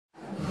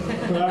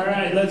All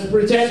right, let's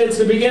pretend it's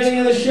the beginning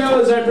of the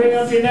show as I bring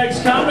up your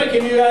next comic,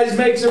 and you guys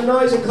make some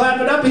noise and clap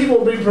it up. He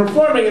will be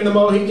performing in the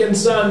Mohegan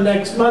Sun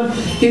next month.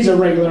 He's a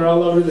regular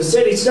all over the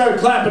city. Start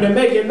clapping and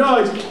making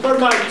noise for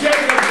Mike Jacobs.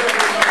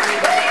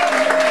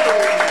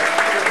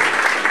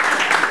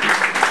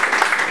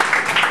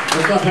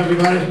 What's up,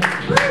 everybody?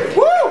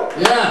 Woo!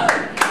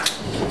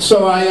 Yeah.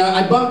 So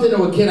I bumped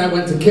into a kid I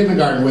went to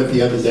kindergarten with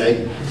the other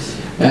day,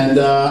 and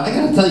I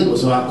gotta tell you, it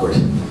was awkward.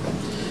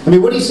 I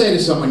mean, what do you say to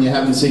someone you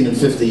haven't seen in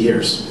 50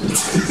 years?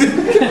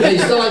 Hey, you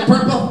still like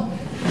purple?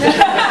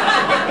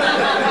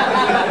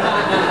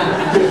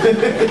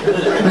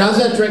 How's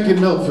that drinking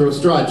milk through a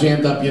straw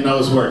jammed up your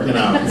nose working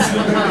out?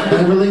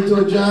 Can I relate to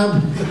a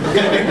job?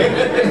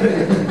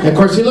 And of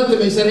course, he looked at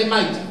me and said, "Hey,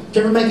 Mike, did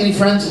you ever make any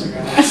friends?"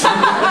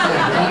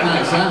 Yeah,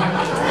 nice, huh?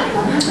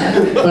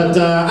 But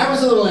I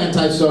was a little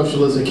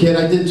antisocial as a kid.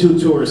 I did 2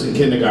 tours in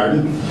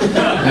kindergarten.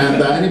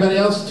 And anybody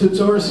else, 2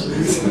 tours?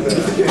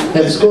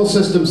 And the school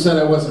system said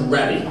I wasn't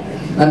ready.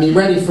 I mean,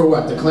 ready for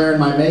what? Declaring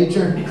my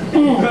major?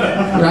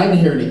 I didn't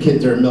hear any kid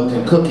during Milk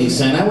and Cookies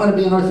saying, "I want to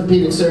be an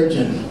orthopedic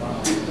surgeon."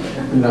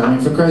 You know, I mean,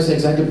 for Christ's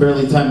sakes, I could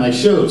barely tie my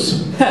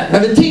shoes.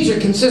 And the teacher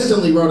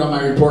consistently wrote on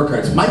my report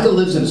cards, "Michael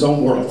lives in his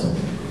own world.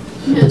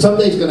 But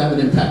someday he's going to have an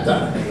impact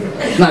on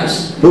it."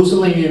 Nice.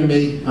 Mussolini and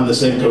me on the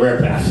same career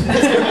path.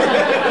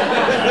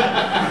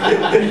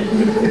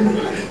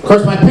 Of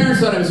course, my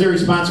parents thought I was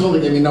irresponsible. They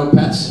gave me no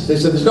pets. They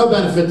said, "There's no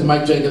benefit to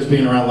Mike Jacobs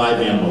being around live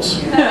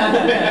animals."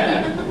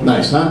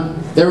 Nice, huh?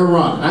 They were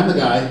wrong. I'm the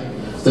guy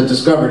that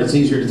discovered it's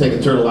easier to take a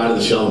turtle out of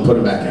the shell and put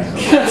it back in.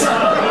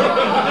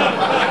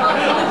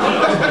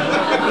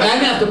 I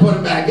didn't have to put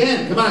it back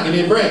in. Come on, give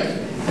me a break.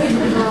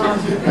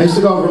 I used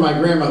to go over to my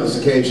grandmother's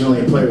occasionally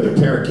and play with her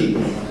parakeet.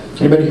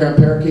 Anybody here have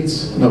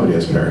parakeets? Nobody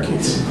has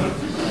parakeets.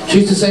 She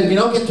used to say to me,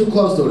 "Don't get too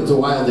close to it. It's a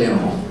wild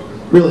animal."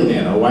 Really,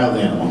 Nana, a wild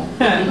animal.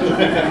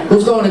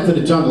 Who's going into the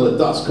jungle at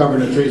dusk,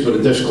 covered in trees with a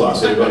dishcloth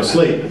so you go to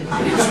sleep?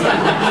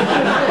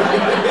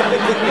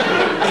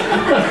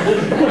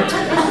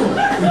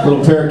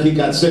 Little parakeet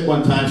got sick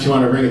one time. She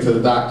wanted to bring it to the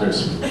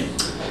doctors.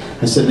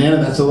 I said, "Nana,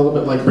 that's a little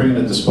bit like bringing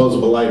a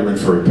disposable lighter in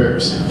for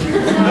repairs."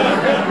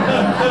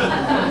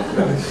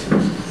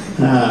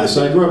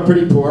 So I grew up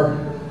pretty poor,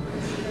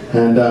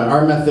 and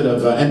our method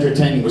of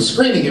entertaining was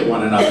screaming at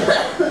one another.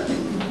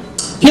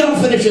 "If you don't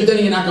finish your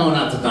dinner, you're not going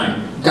out tonight."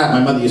 God,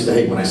 my mother used to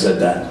hate when I said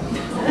that.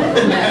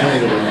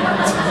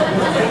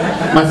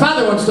 My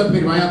father once took me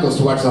to my uncle's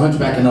to watch The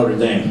Hunchback of Notre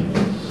Dame.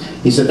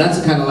 He said, "That's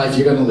the kind of life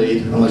you're going to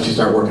lead unless you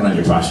start working on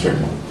your posture."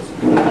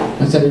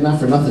 I said, "You're not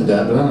for nothing,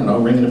 Dad, but I don't know,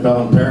 ringing a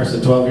bell in Paris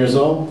at 12 years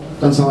old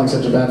doesn't sound like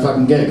such a bad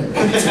fucking gig."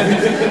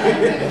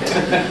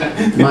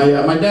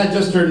 My dad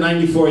just turned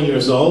 94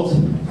 years old,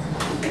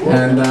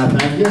 and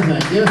thank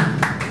you.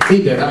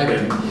 He did, I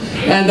didn't.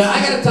 And I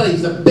gotta tell you,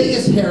 he's the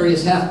biggest,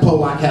 hairiest, half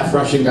Polak, half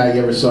Russian guy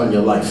you ever saw in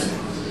your life.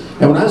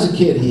 And when I was a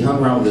kid, he hung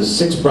around with his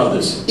 6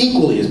 brothers,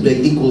 equally as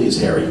big, equally as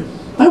hairy.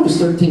 I was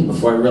 13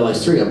 before I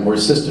realized 3 of them were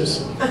his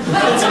sisters.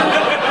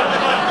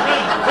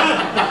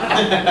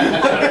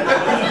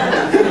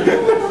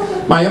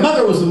 My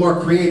mother was the more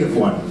creative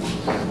one.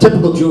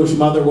 Typical Jewish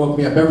mother woke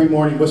me up every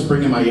morning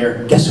whispering in my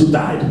ear, "Guess who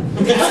died?"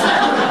 Guess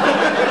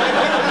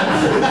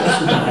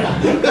who died?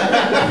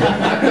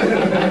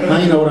 Now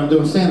you know what I'm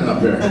doing standing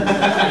up here.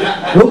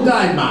 "Who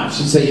died, Ma?"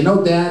 She'd say, "You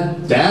know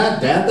Dad."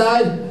 "Dad? Dad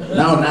died?"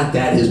 "No, not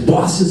Dad. His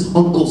boss's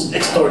uncle's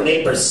next door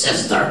neighbor's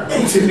sister."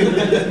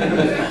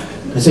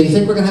 I say, "You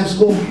think we're going to have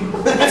school?"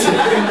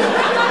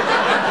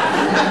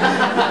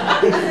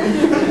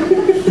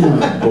 Oh,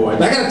 boy. I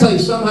got to tell you,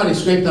 somehow they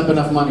scraped up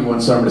enough money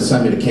one summer to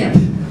send me to camp.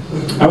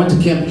 I went to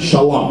Camp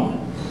Shalom.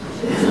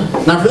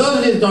 Now, for those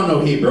of you that don't know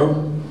Hebrew,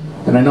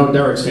 and I know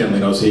Derek's family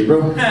knows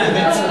Hebrew,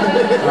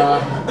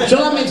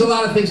 Shalom means a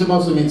lot of things. It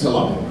mostly means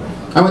hello.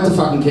 I went to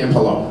fucking Camp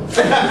Hello.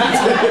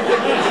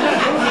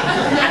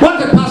 What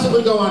could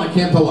possibly go on at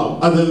Camp Hello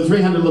other than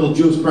 300 little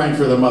Jews crying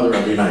for their mother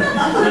every night?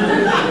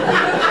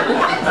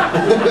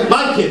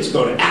 My kids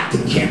go to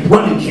acting camp,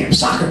 running camp,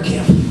 soccer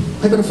camp.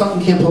 I go to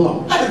fucking Camp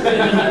Hello.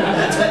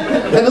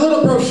 And the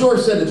little brochure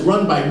said it's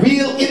run by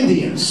real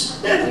Indians.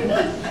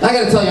 I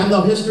gotta tell you, I'm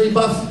no history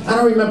buff. I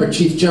don't remember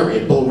Chief Jerry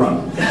at Bull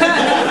Run.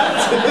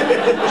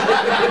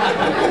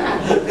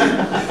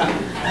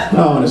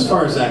 Oh, and as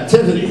far as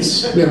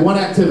activities, we had one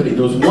activity.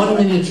 There was one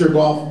miniature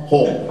golf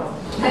hole.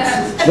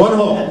 One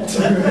hole.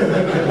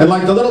 And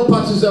like the little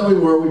putzes that we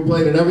were, we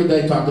played it every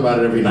day, talked about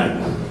it every night.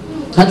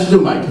 How'd you do,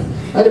 Mike?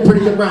 I did a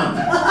pretty good round.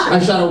 I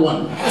shot a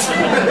 1.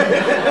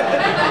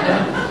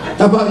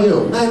 How about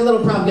you? I had a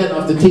little problem getting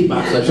off the tee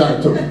box. I shot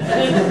a 2.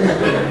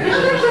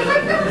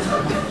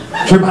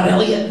 Sure about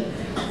Elliot?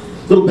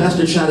 Little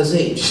bastard shot his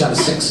 8. Shot a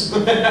 6.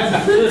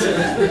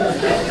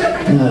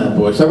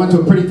 Boy. So I went to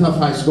a pretty tough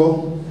high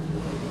school.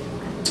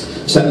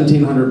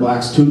 1,700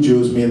 blacks, 2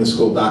 Jews, me and the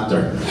school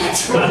doctor.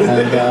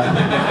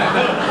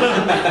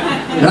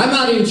 And I'm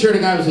not even sure the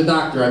guy was a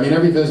doctor. I mean,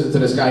 every visit to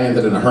this guy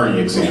ended in a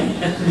hernia exam.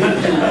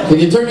 "Can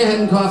you turn your head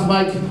and cough,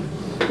 Mike?"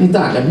 "Hey,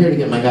 Doc, I'm here to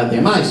get my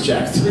goddamn eyes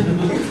checked."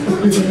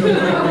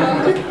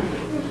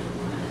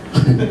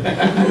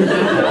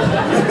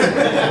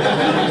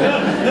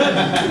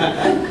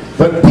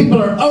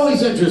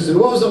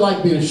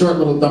 like being a short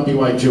little dumpy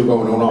white Jew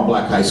going to an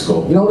all-black high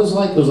school? You know what it was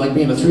like? It was like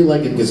being a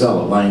three-legged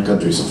gazelle at Lion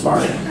Country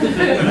Safari.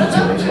 That's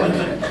what it was like.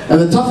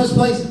 And the toughest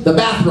place? The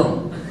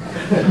bathroom.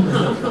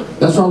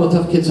 That's where all the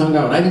tough kids hung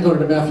out. I didn't go to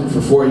the bathroom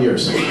for 4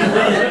 years.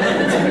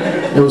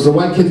 It was the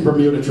white kids'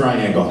 Bermuda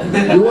Triangle.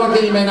 You walk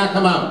in, you may not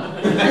come out.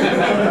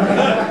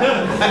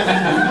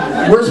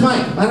 Where's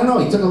Mike? I don't know.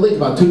 He took a leak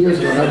about 2 years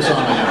ago. Never saw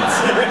him again.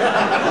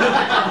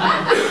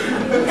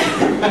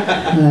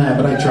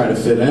 But I tried to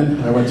fit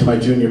in. I went to my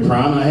junior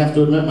prom, and I have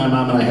to admit, my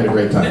mom and I had a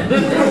great time.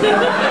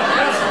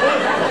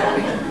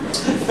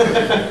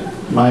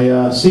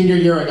 My senior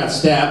year, I got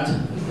stabbed.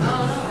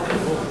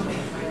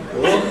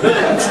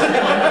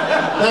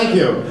 Thank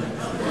you.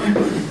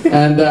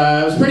 And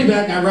it was pretty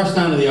bad. I rushed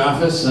down to the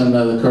office, and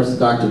of course the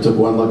doctor took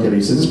one look at it.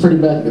 He said, "It's pretty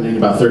bad. You're going to need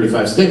about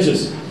 35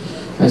 stitches."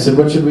 I said,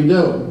 "What should we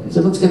do?" He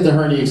said, "Let's get the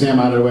hernia exam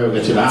out of the way. We'll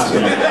get you to the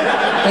hospital."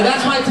 Hey,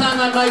 that's my time.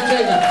 I'm Mike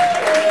Jacob.